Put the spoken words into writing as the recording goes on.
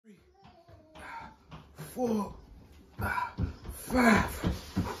4, 5.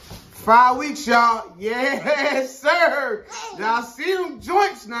 5 weeks, y'all. Yes, sir. Y'all see them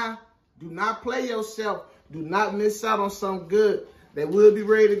joints now. Do not play yourself. Do not miss out on something good. They will be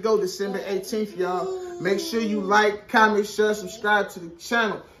ready to go December 18th, y'all. Make sure you like, comment, share, subscribe to the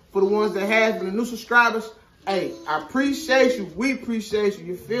channel. For the ones that have, for the new subscribers, hey, I appreciate you. We appreciate you.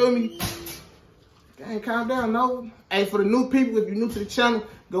 You feel me? Dang, calm down, no. Hey, for the new people, if you're new to the channel,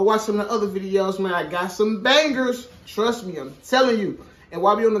 go watch some of the other videos, man. I got some bangers. Trust me, I'm telling you. And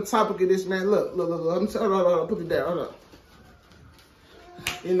while we on the topic of this, man, look. Hold on, put it down, hold up.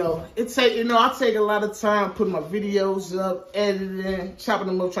 You know, I take a lot of time putting my videos up, editing, chopping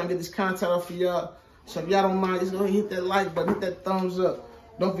them up, trying to get this content out for y'all. So if y'all don't mind, just go ahead and hit that like button, hit that thumbs up.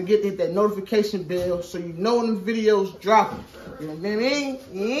 Don't forget to hit that notification bell so you know when the videos dropping. You know what I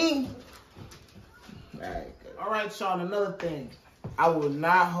mean? All right, y'all, another thing. I will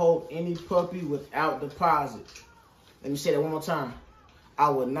not hold any puppy without deposit. Let me say that one more time. I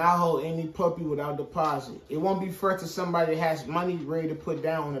will not hold any puppy without deposit. It won't be fair to somebody that has money ready to put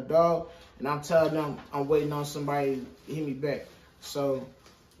down on a dog, and I'm telling them I'm waiting on somebody to hit me back. So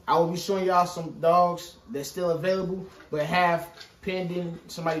I will be showing y'all some dogs that's still available, but have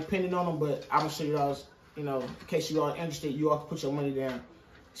somebody pending on them. But I'm gonna show y'all, you know, in case you are interested, you all can put your money down.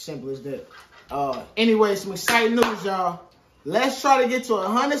 Simple as that. Anyway, some exciting news, y'all. Let's try to get to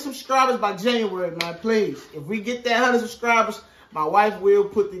 100 subscribers by January, man, please. If we get that 100 subscribers, my wife will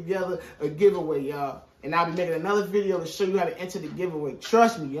put together a giveaway, y'all. And I'll be making another video to show you how to enter the giveaway.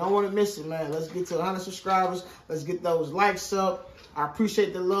 Trust me, you don't want to miss it, man. Let's get to 100 subscribers. Let's get those likes up. I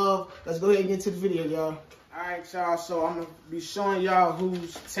appreciate the love. Let's go ahead and get to the video, y'all. All right, y'all. So I'm going to be showing y'all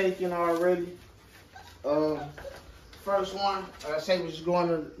who's taken already. First one, I say was going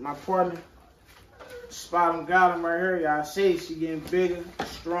to my partner. Spot him, got him right here. Y'all see she getting bigger,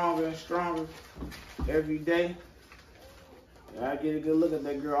 stronger and stronger every day. Y'all get a good look at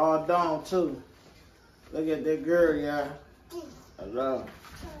that girl, all done too. Look at that girl, y'all. I love her.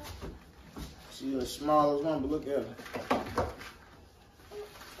 She's the smallest one, but look at her.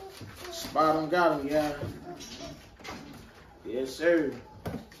 Spot him, got him, y'all. Yes, sir.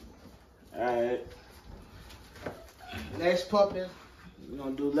 All right. Next puppy, we're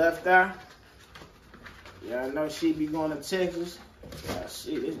gonna do left eye. Y'all know she be going to Texas. Y'all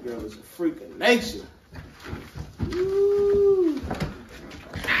see, this girl is a freak of nature. Woo!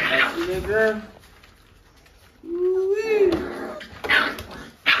 Y'all see that girl? Woo-wee!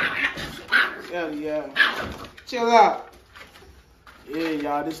 Yeah. Chill out. Yeah,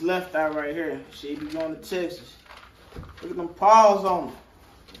 y'all, this left eye right here. She be going to Texas. Look at them paws on her.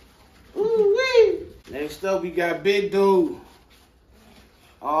 Woo-wee! Next up, we got Big Dude.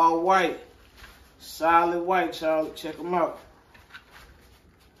 All white. Solid white, y'all. Check him out.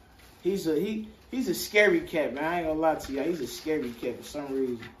 He's a scary cat, man. I ain't gonna lie to y'all. He's a scary cat for some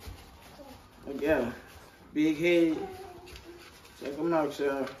reason. Look at him. Big head. Check him out,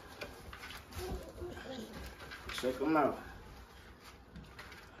 y'all. Check him out.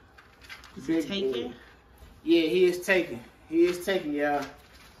 Is he taken? Yeah, he is taken. He is taken, y'all.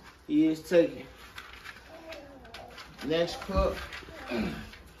 He is taken. Next pup.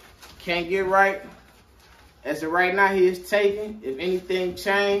 Can't get right. As of right now, he is taken. If anything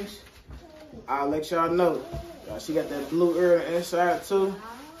changed, I'll let y'all know. She got that blue ear on the inside too.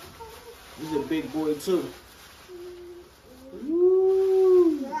 He's a big boy too.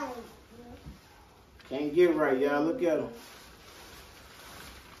 Woo. Can't get right, y'all. Look at him.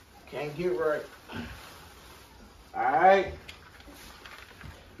 Can't get right. Alright.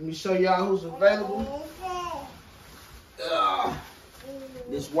 Let me show y'all who's available.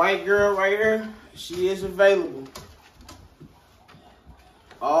 This white girl right here, she is available.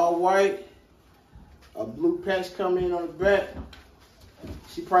 All white. A blue patch coming in on the back.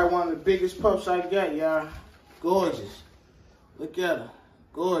 She probably one of the biggest pups I got, y'all. Gorgeous. Look at her.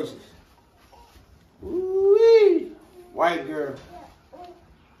 Gorgeous. Woo-wee. White girl.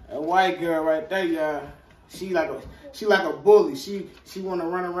 That white girl right there, y'all. She like a bully. She wanna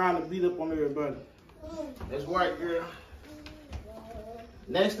run around and beat up on everybody. That's white girl.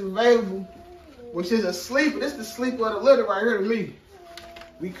 Next available, which is a sleeper. This is the sleeper of the litter right here to me.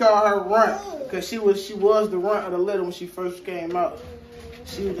 We call her Runt because she was the runt of the litter when she first came out.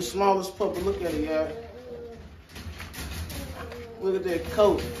 She was the smallest puppy. Look at her, y'all. Look at that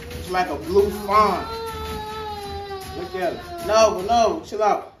coat. It's like a blue fawn. Look at her. No, chill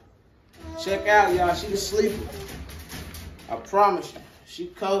out. Check out, y'all. She the sleeper. I promise you. She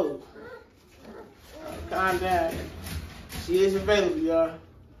cold. Calm down. She is available, y'all.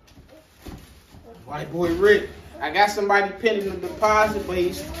 White boy Rick. I got somebody pending the deposit, but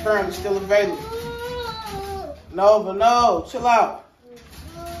he's currently still available. Nova, no, chill out.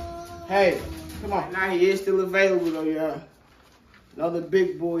 Hey, come on. Now he is still available though, y'all. Another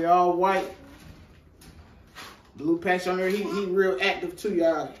big boy, all white. Blue patch on there. He real active too,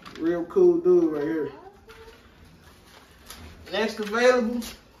 y'all. Real cool dude right here. Next available.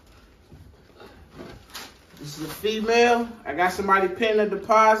 This is a female. I got somebody pinning a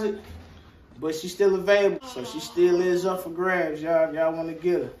deposit, but she's still available. So she still is up for grabs, y'all. Y'all want to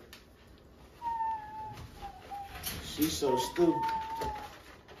get her. She's so stupid.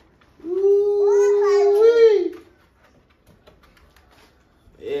 Ooh-wee.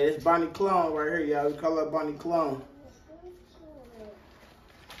 Yeah, it's Bonnie Clone right here, y'all. We call her Bonnie Clone.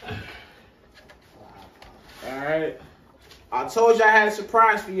 Alright. I told y'all I had a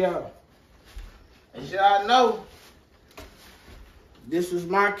surprise for y'all. As y'all know, this was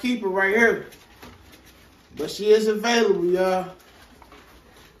my keeper right here. But she is available, y'all.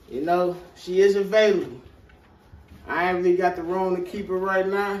 You know, she is available. I ain't really got the room to keep her right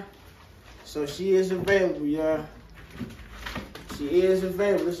now. So she is available, y'all. She is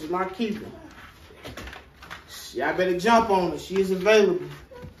available. This is my keeper. Y'all better jump on her. She is available.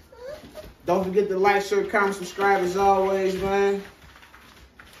 Don't forget to like, share, comment, subscribe as always, man.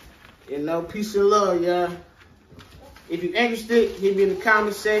 You know, peace and love, y'all. If you're interested, hit me in the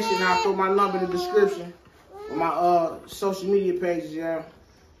comment section. I'll throw my number in the description on my social media pages, y'all.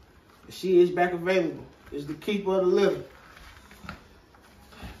 She is back available. It's the keeper of the litter.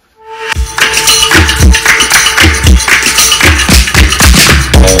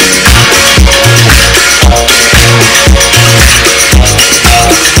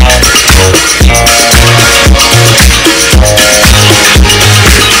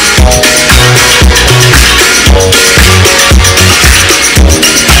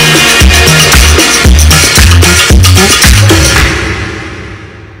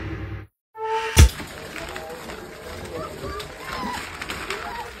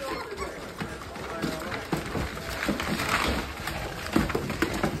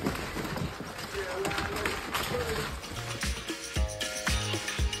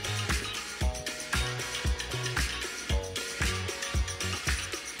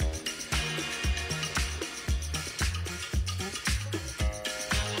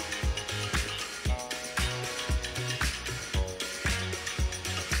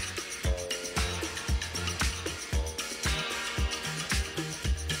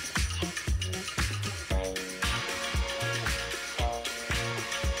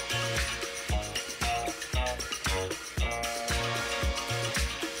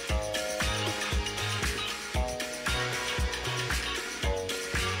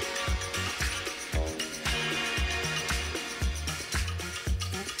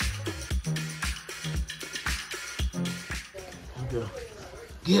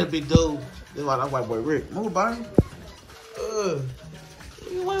 Get a big dude. This like that white boy Rick. Move, Bonnie.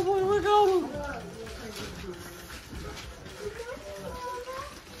 White boy Rick on him.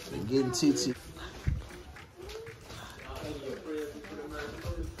 Getting TT.